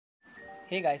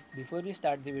Hey guys, before we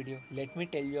start the video, let me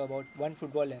tell you about one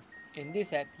football app. In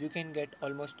this app, you can get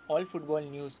almost all football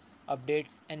news,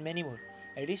 updates and many more.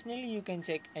 Additionally, you can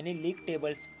check any league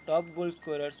tables, top goal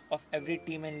scorers of every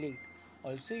team and league.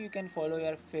 Also, you can follow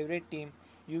your favorite team.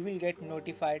 You will get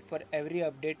notified for every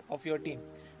update of your team.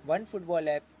 One football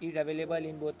app is available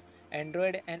in both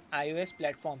Android and iOS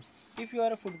platforms. If you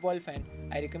are a football fan,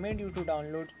 I recommend you to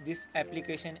download this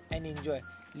application and enjoy.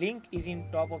 Link is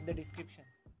in top of the description.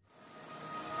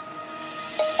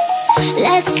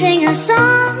 Let's sing a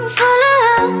song full of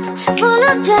hope, full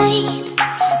of pain.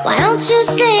 Why don't you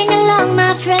sing along,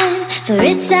 my friend? For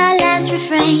it's our last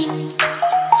refrain.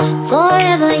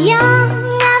 Forever young,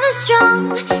 ever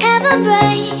strong, ever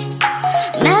brave.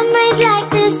 Memories like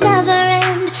this never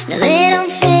end. No, they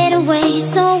don't fade away.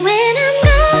 So when I'm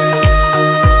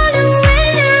gone, and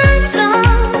when I'm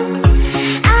gone,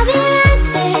 I'll be right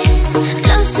there,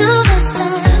 close to the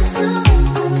sun.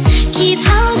 Keep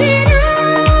holding on.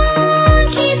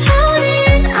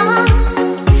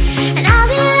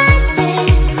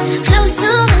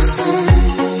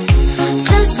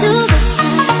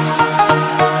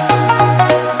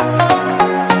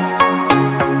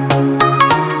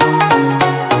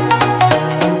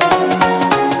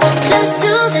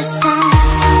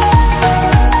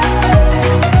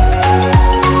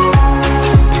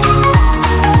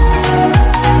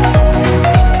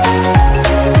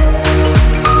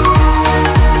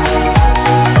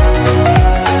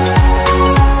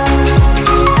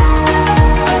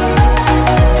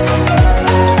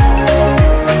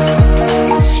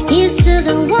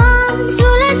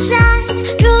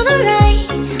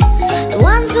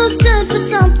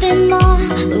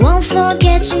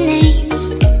 Forget your names.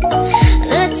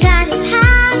 The tide is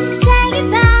high, say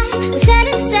goodbye, we're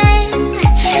setting sail.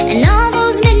 And all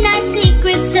those midnight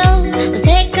secrets told, we'll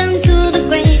take them to the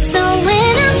grave. So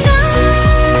when I'm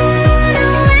gone,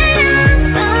 oh when I'm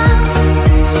gone,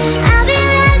 I'll be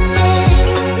right there,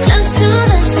 close to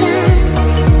the sun.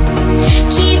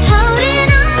 Keep holding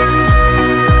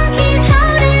on, keep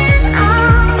holding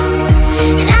on.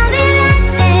 And I'll be right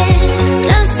there,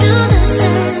 close to the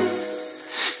sun.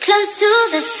 Close to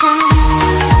the sun.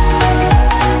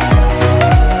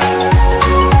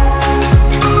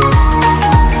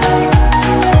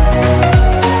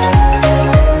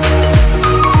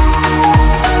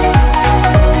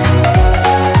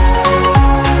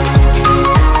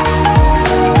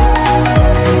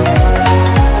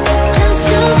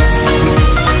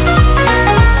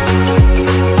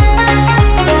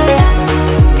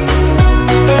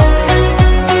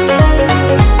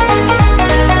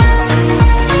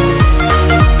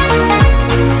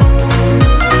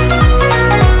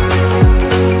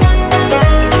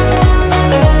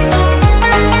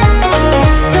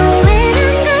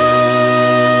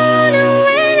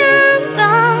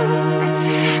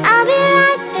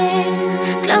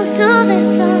 Close to the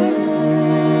sun.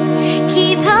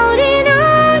 Keep holding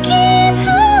on, keep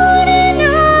holding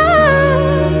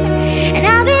on. And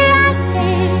I'll be right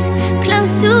there,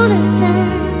 close to the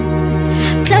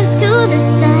sun, close to the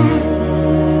sun.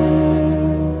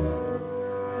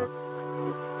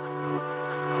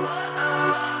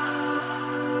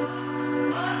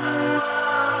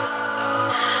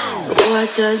 What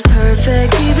does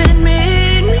perfect even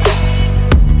mean?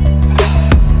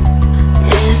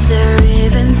 Is there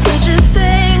even such a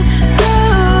thing?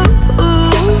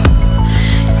 Ooh,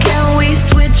 can we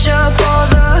switch up all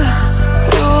the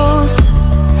rules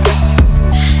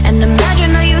and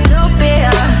imagine a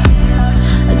utopia?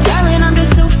 Darling, I'm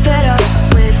just so fed up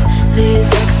with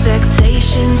these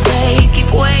expectations. They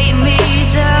keep weighing me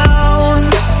down.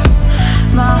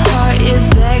 My heart is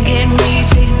begging me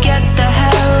to get the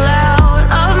hell out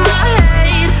of my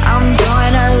head. I'm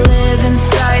gonna live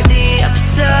inside the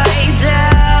upside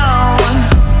down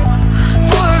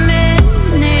for a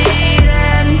minute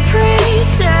and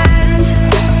pretend,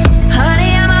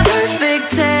 honey, I'm a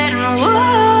perfect 10.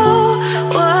 Whoa,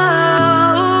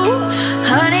 whoa,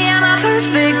 honey, I'm a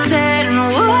perfect 10.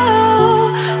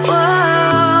 Whoa,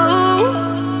 whoa,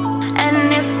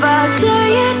 and if I say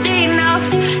it enough,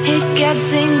 it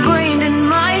gets ingrained.